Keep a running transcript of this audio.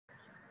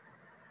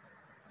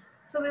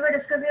So we were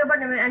discussing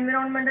about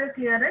environmental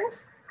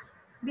clearance.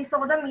 We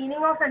saw the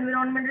meaning of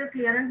environmental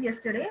clearance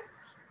yesterday.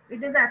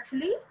 It is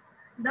actually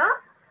the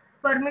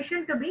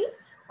permission to be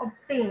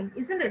obtained,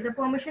 isn't it? The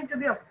permission to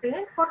be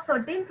obtained for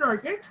certain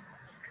projects.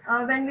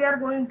 When we are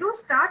going to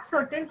start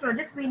certain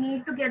projects, we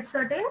need to get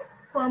certain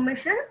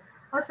permission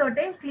or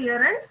certain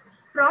clearance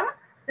from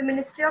the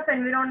Ministry of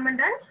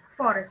Environment and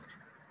Forest.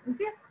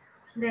 Okay,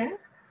 then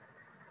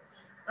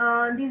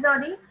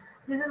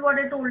this is what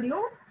I told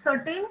you,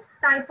 certain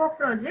type of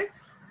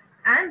projects,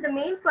 and the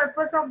main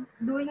purpose of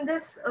doing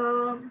this,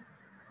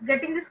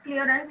 getting this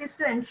clearance, is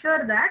to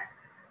ensure that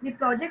the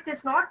project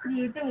is not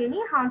creating any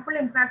harmful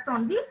impact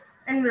on the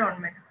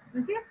environment.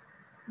 Okay,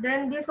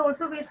 then this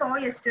also we saw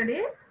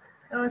yesterday,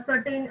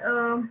 certain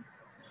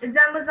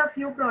examples of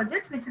few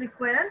projects which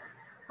require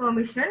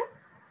permission.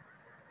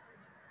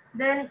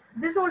 Then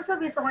this also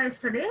we saw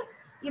yesterday,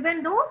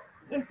 even though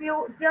if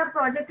your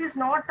project is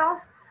not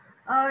of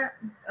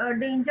a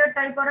danger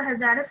type or a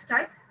hazardous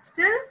type,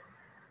 still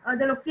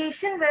the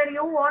location where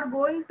you are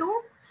going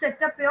to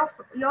set up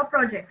your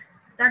project,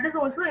 that is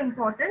also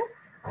important.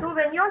 So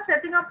when you are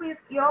setting up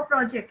your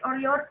project or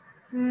your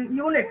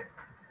unit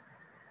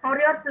or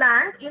your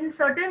plant in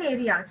certain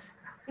areas,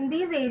 in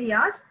these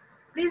areas,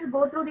 please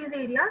go through these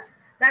areas.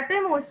 That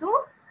time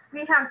also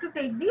we have to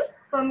take the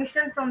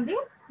permission from the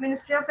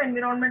Ministry of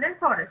Environment and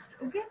Forest.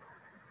 Okay,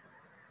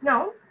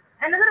 now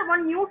another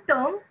one new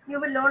term you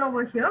will learn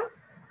over here,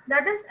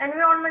 that is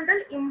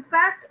environmental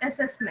impact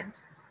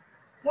assessment.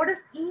 What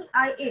is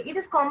EIA? It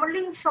is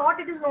commonly, in short,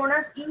 it is known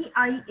as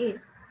EIA.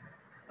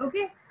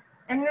 Okay,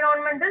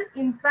 environmental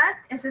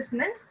impact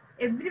assessment,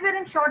 everywhere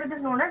in short it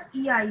is known as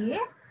EIA.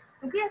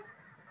 Okay,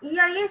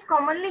 EIA is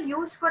commonly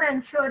used for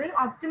ensuring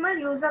optimal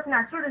use of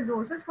natural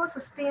resources for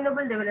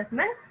sustainable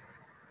development.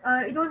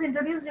 It was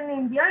introduced in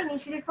India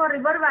initially for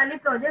river valley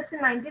projects in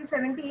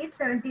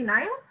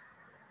 1978-79.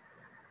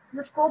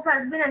 The scope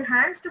has been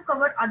enhanced to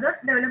cover other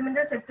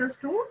developmental sectors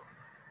too.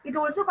 It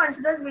also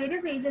considers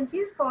various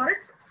agencies for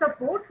its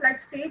support, like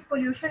state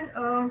pollution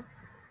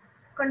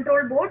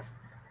control boards,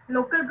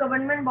 local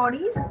government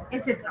bodies,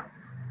 etc.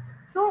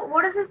 So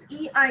what is this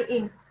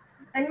EIA?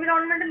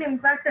 Environmental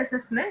impact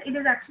assessment. It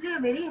is actually a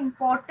very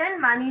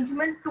important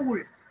management tool.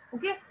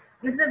 Okay,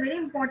 it is a very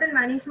important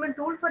management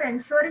tool for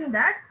ensuring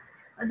that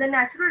the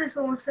natural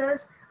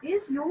resources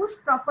is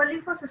used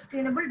properly for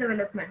sustainable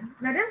development.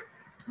 That is,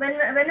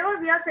 whenever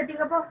we are setting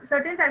up a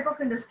certain type of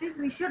industries,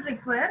 we should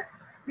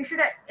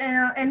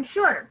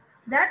ensure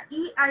that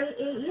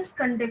EIA is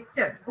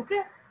conducted.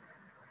 Okay,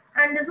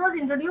 and this was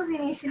introduced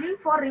initially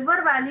for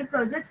river valley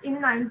projects in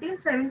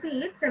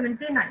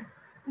 1978-79.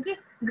 Okay,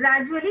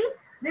 gradually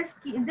this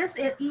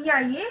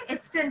EIA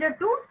extended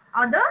to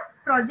other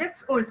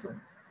projects also.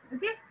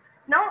 Okay,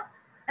 now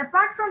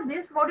apart from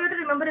this, what you have to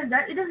remember is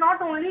that it is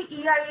not only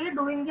EIA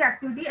doing the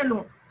activity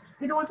alone.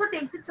 It also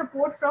takes its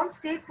support from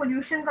state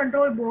pollution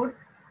control board,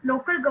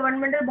 local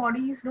governmental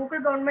bodies, local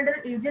governmental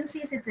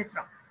agencies,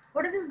 etc.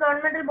 What is this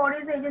governmental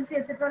bodies, agency,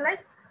 etc.?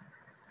 Like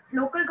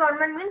local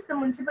government means the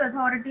municipal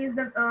authorities,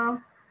 the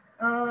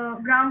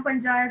gram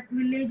panchayat,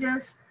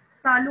 villages,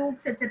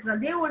 taluks, etc.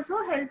 They also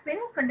help in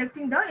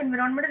conducting the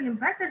environmental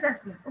impact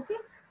assessment. Okay,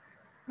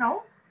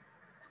 now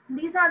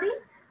these are the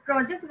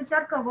projects which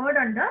are covered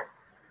under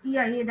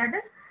EIA. That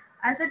is,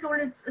 as I told,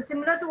 it's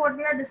similar to what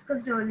we had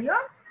discussed earlier: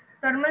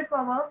 thermal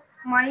power,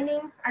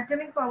 mining,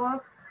 atomic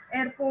power,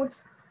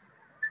 airports,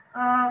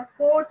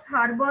 ports,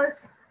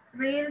 harbors,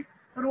 rail,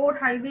 road,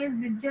 highways,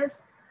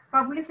 bridges,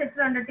 public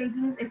sector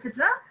undertakings,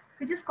 etc.,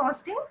 which is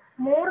costing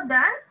more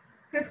than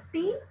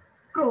 50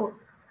 crore.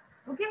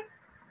 Okay,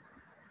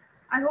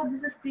 I hope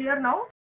this is clear now.